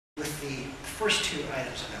first two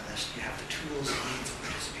items on that list, you have the tools and means of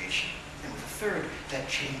participation. And with the third, that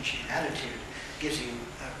change in attitude gives you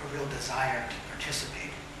a real desire to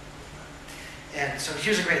participate. And so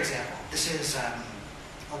here's a great example. This is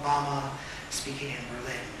Obama speaking in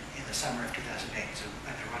Berlin in the summer of 2008, so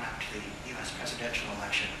at the run-up to the US presidential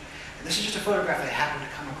election. And this is just a photograph that I happened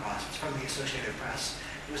to come across. It's from the Associated Press.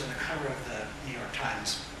 It was on the cover of the New York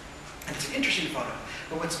Times. And it's an interesting photo.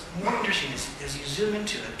 But what's more interesting is as you zoom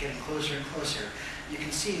into it, getting closer and closer, you can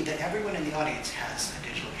see that everyone in the audience has a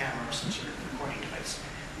digital camera or some sort of recording device.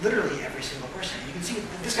 Literally every single person. You can see that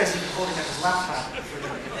this guy's even holding up his laptop for the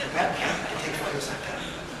webcam to take photos like that.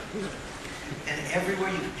 And everywhere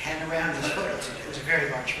you pan around this photo, it was a very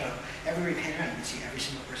large photo, everywhere you pan around, you can see every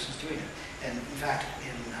single person's doing it. And in fact,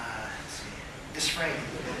 in this frame,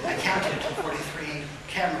 I counted 43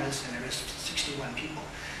 cameras, and there was 61 people.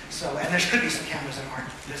 So, and there could be some cameras that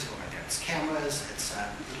aren't visible right there. It's cameras, it's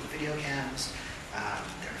little video cams,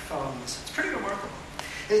 their phones. It's pretty remarkable.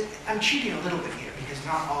 I'm cheating a little bit here because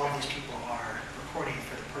not all of these people are recording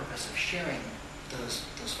for the purpose of sharing those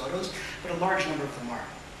photos, but a large number of them are.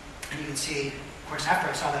 And you can see, of course,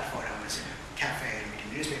 after I saw that photo, I was in a cafe and reading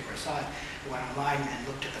the newspaper, I saw it, I went online and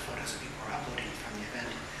looked at the photos that people were uploading from the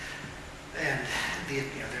event. And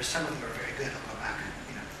there's some of them are very good. I'll go back.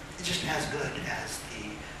 It's just as good as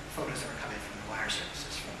the photos that were coming from the wire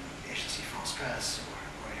services, from Agency France Presse or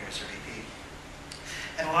Reuters or AP.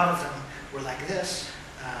 And a lot of them were like this,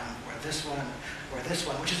 or this one,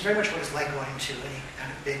 which is very much what it's like going to any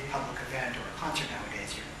kind of big public event or a concert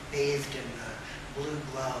nowadays. You're bathed in the blue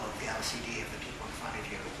glow of the LCD of the people in front of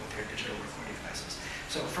you with their digital recording devices.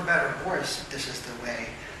 So for better or worse, this is the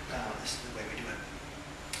way we do it.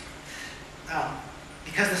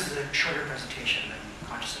 Because this is a shorter presentation and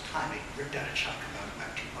conscious of time, I ripped out a chunk about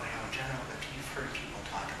Web 2.0 in general, but you've heard people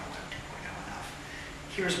talk about Web 2.0 enough.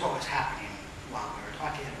 Here's what was happening while we were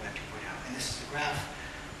talking about Web 2.0. And this is a graph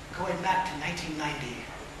going back to 1990,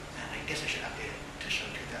 and I guess I should update it to show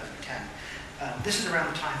 2010. This is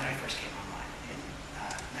around the time that I first came online, in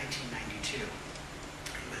 1992.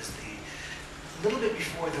 It was a little bit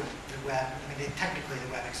before the web. I mean, technically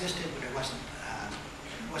the web existed, but it wasn't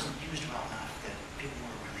used well enough that people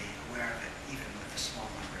were really aware of it, even with the small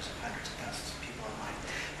numbers of hundreds of thousands of people online.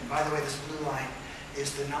 And by the way, this blue line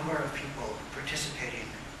is the number of people participating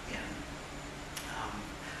in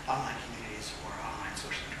online communities or online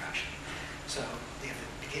social interaction. So they have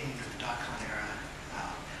the beginning of the .com era,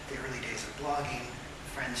 the early days of blogging,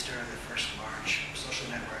 Friendster, the first large social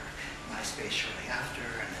network, MySpace shortly after,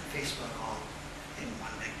 and then Facebook all in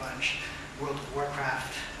one big bunch, World of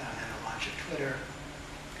Warcraft, and the launch of Twitter.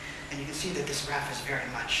 And you can see that this graph is very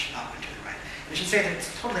much up and to the right. And I should say that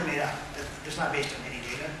it's totally made up. It's not based on any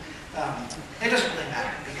data. It doesn't really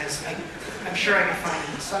matter because I'm sure I can find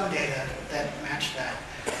some data that match that.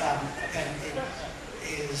 And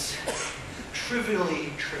it is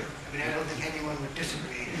trivially true. I mean, I don't think anyone would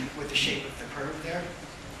disagree with the shape of the curve there.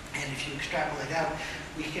 And if you extrapolate out,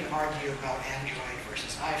 we can argue about Android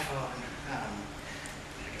versus iPhone.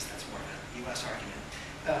 I guess that's more of a US argument.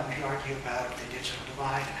 We can argue about the digital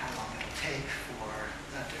divide and how long it'll take for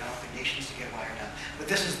developing nations to get wired up. But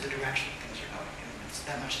this is the direction things are going. And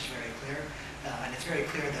that much is very clear. And it's very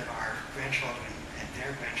clear that our grandchildren and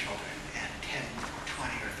their grandchildren and 10 or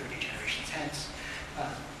 20 or 30 generations hence,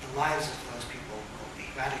 the lives of those people will be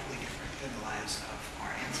radically different than the lives of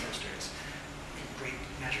our ancestors in great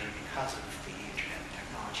measure because of the internet and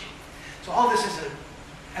technology. So all this is an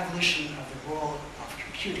evolution of the role of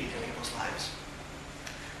computing in people's lives.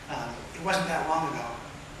 It wasn't that long ago,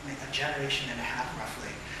 a generation and a half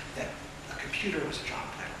roughly, that a computer was a job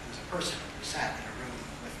title. It was a person who sat in a room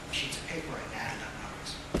with sheets of paper and added up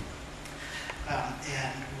numbers.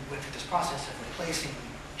 And we went through this process of replacing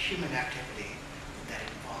human activity that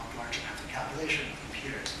involved large amounts of calculation with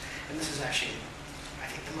computers. And this is actually, I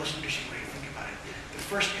think, the most interesting way to think about it. The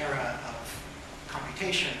first era of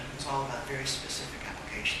computation was all about very specific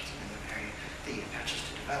applications. I mean, the impetus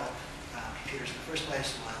to develop computers in the first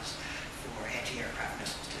place was for anti-aircraft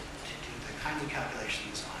missiles to do the kind of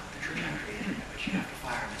calculations on the trajectory in which you have to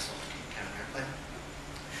fire a missile to take down an airplane.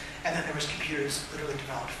 And then there was computers literally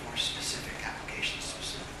developed for specific applications,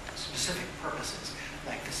 specific purposes,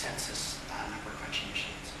 like the census number crunching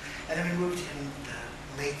machines. And then we moved in the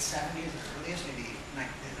late 70s, the earliest, maybe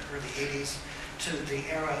in the early 80s, to the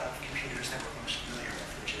era of computers that we're most familiar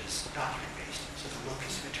with, which is document-based. So the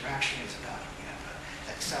locus of interaction is a document. You have an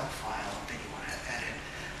Excel file that you want to edit,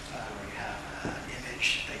 or you have an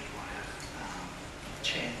image that you want to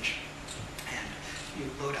change, and you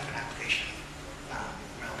load up an application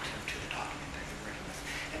relative to the document that you're working with.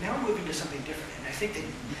 And now we're moving to something different, and I think that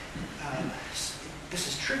this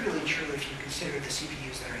is trivially true if you consider the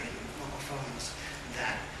CPUs that are in mobile phones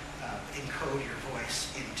that encode your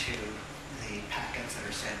voice into the packets that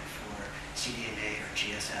are sent for CDMA or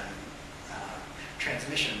GSM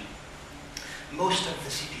transmission. Most of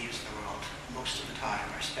the CPUs in the world, most of the time,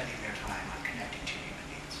 are spending their time on connecting to human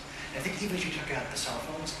beings. And I think even if you took out the cell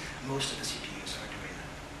phones, most of the CPUs are doing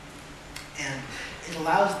that. And it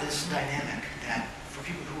allows this dynamic that for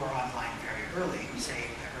people who are online very early, say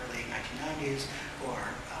the early 1990s or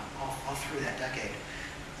all through that decade,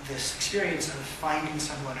 this experience of finding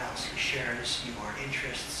someone else who shares your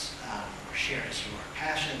interests or shares your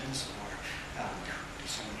passions or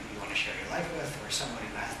someone who you want to share your life with or someone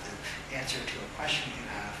who has the answer to a question you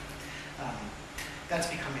have, that's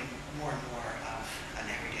becoming more and more of an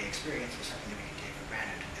everyday experience or something that we can take for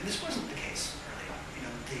granted. And this wasn't the case early on. You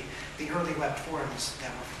know, the early web forums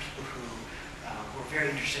that were for people who were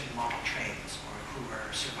very interested in model trains or who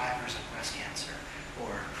were survivors of breast cancer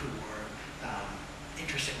or who were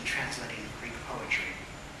interested in translating Greek poetry.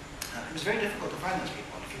 It was very difficult to find those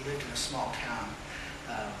people. If you lived in a small town,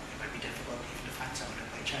 it might be difficult even to find someone to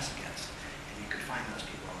play chess against. And you could find those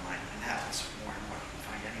people online. And now it's more and more you can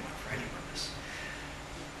find anyone for any purpose.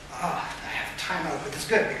 I have time out, but it's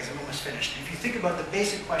good because I'm almost finished. If you think about the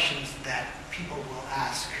basic questions that people will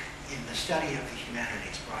ask in the study of the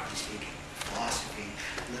humanities, broadly speaking, philosophy,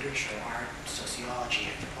 literature, art, sociology,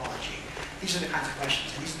 anthropology, these are the kinds of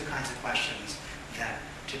questions. And these are the kinds of questions that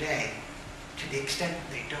today, to the extent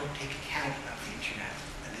they don't take account of the internet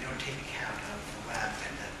and they don't take account of the web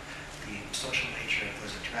and the social nature of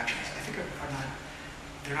those interactions, I think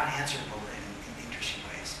they're not answerable in interesting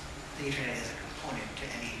ways. The internet is a component to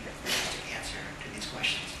any realistic answer to these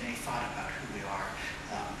questions, to any thought about who we are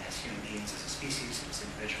as human beings, as a species, as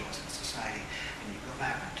individuals, as a society. And you go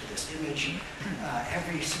back to this image,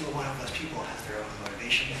 every single one of those people has their own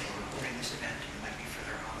motivation for recording this event. It might be for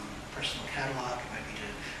their own personal catalog, it might be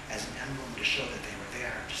as an emblem to show that they were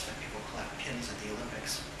there, just like people collect pins at the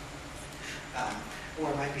Olympics.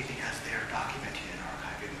 Or it might be because they're documenting and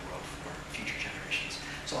archiving the world for future generations.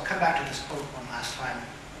 So I'll come back to this quote one last time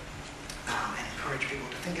and encourage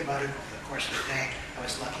people to think about it over the course of the day. I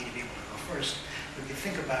was lucky to be able to go first. We can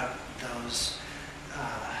think about those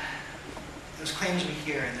claims we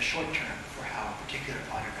hear in the short term for how a particular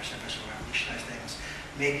product or service will revolutionize things.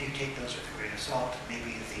 Maybe you take those with a grain of salt.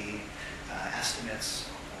 Maybe the estimates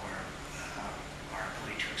or our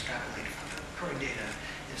ability to extrapolate from the current data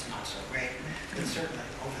is not so great. But certainly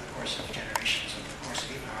over the course of generations, over the course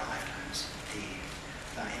of even our lifetimes, the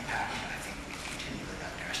impact, I think, we continually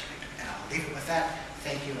underestimate. And I'll leave it with that.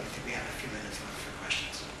 Thank you. I think we have a few minutes left for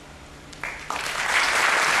questions.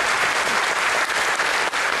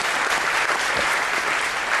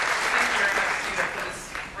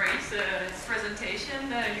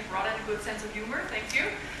 Presentation. You brought in a good sense of humor. Thank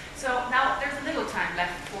you. So now there's a little time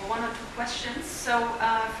left for one or two questions. So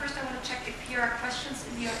first I want to check if here are questions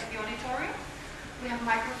in the auditorium. We have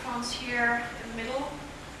microphones here in the middle.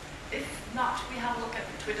 If not, we have a look at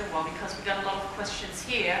the Twitter wall because we got a lot of questions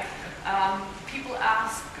here. People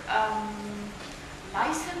ask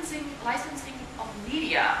licensing of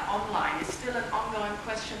media online is still an ongoing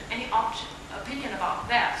question. Any opinion about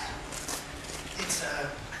that? It's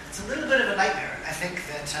a little bit of a nightmare. I think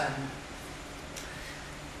that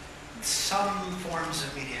some forms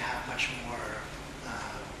of media have much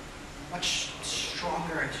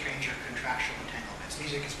stronger and stranger contractual entanglements.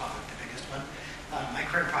 Music is probably the biggest one. My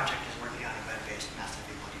current project is working on a web-based,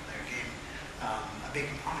 massively multiplayer game. A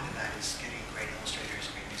big component of that is getting great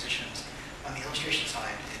illustrators, great musicians. On the illustration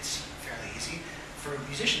side, it's fairly easy. For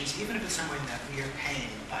musicians, even if it's someone that we are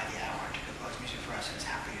paying by the hour to compose music for us and is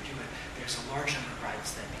happy to do it, there's a large number of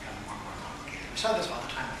rights that become more and more complicated. We saw this all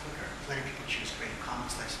the time with Flickr. Letting people choose Creative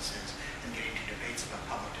Commons licenses and getting into debates about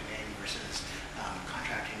public domain versus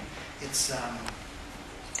contracting. It's, I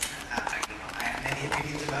have many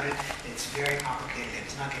opinions about it. It's very complicated.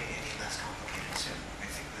 It's not getting any less complicated soon. I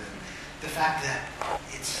think the fact that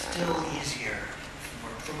it's still easier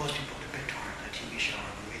for most people to BitTorrent a TV show or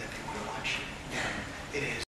a movie that they want to watch than it is